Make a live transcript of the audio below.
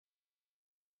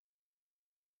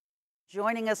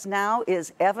Joining us now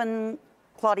is Evan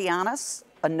Claudeanos,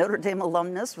 a Notre Dame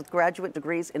alumnus with graduate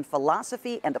degrees in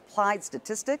philosophy and applied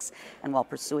statistics. And while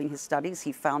pursuing his studies,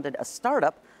 he founded a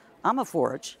startup,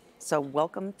 Amaforge. So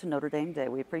welcome to Notre Dame Day.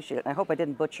 We appreciate it. I hope I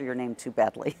didn't butcher your name too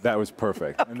badly. That was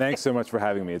perfect. Okay. And thanks so much for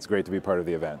having me. It's great to be part of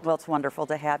the event. Well, it's wonderful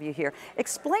to have you here.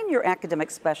 Explain your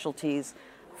academic specialties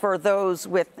for those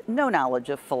with no knowledge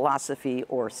of philosophy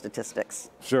or statistics.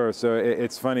 Sure. So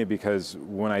it's funny because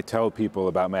when I tell people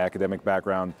about my academic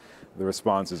background, the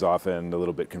response is often a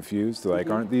little bit confused.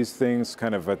 Like, aren't these things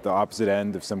kind of at the opposite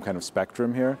end of some kind of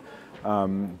spectrum here?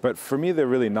 But for me, they're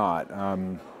really not.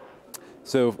 A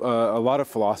lot of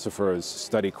philosophers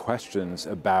study questions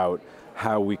about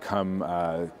how we come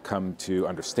to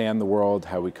understand the world,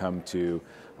 how we come to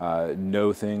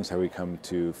know things, how we come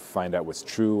to find out what's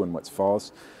true and what's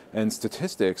false. And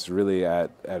statistics really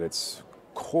at its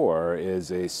core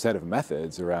is a set of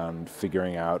methods around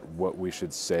figuring out what we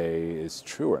should say is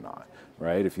true or not,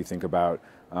 right? If you think about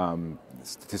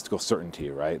statistical certainty,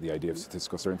 right? The idea of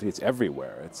statistical certainty, it's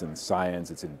everywhere. It's in science,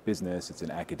 it's in business, it's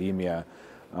in academia.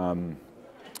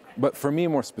 But for me,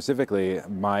 more specifically,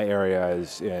 my area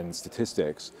is in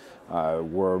statistics.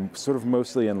 We're sort of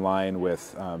mostly in line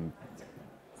with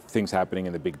things happening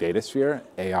in the big data sphere,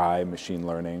 AI, machine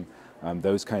learning,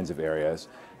 those kinds of areas.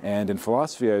 And in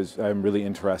philosophy, I'm really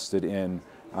interested in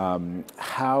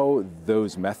how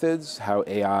those methods, how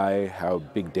AI, how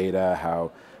big data,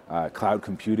 how cloud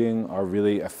computing are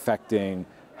really affecting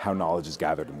how knowledge is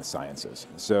gathered in the sciences.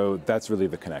 So that's really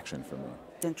the connection for me.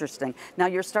 Interesting. Now,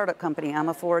 your startup company,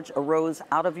 Amaforge, arose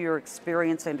out of your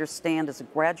experience, I understand, as a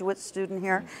graduate student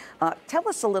here. Tell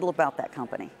us a little about that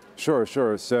company. Sure.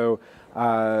 So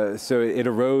it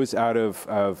arose out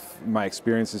of my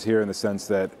experiences here in the sense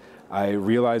that I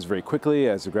realized very quickly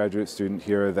as a graduate student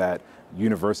here that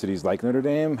universities like Notre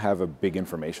Dame have a big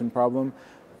information problem.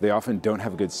 They often don't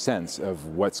have a good sense of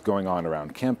what's going on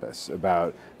around campus,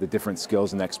 about the different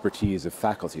skills and expertise of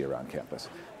faculty around campus.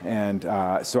 And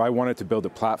so I wanted to build a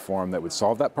platform that would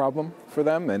solve that problem for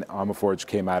them, and Amaforge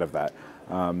came out of that.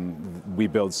 We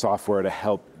build software to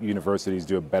help universities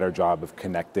do a better job of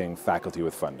connecting faculty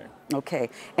with funding.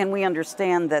 Okay, and we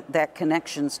understand that that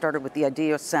connection started with the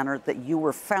Idea Center that you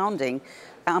were founding,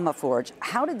 Amaforge.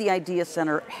 How did the Idea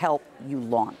Center help you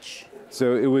launch?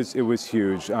 So it was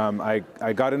huge. I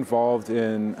got involved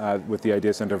with the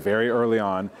Idea Center very early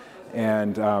on,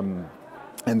 and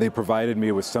they provided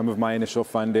me with some of my initial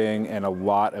funding and a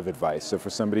lot of advice. So for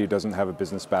somebody who doesn't have a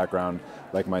business background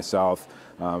like myself,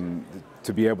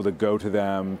 to be able to go to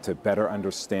them, to better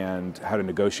understand how to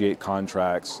negotiate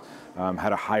contracts, how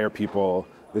to hire people,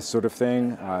 this sort of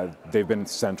thing, they've been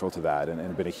central to that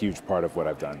and been a huge part of what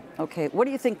I've done. Okay, what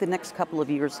do you think the next couple of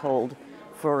years hold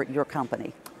for your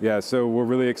company? Yeah, so we're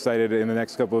really excited. In the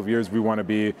next couple of years, we want to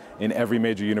be in every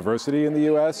major university in the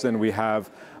U.S., and we have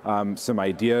some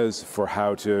ideas for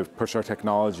how to push our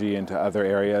technology into other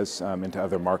areas, into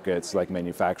other markets like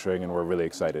manufacturing, and we're really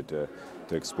excited to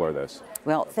explore this.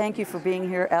 Well, thank you for being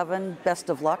here, Evan.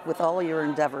 Best of luck with all your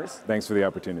endeavors. Thanks for the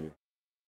opportunity.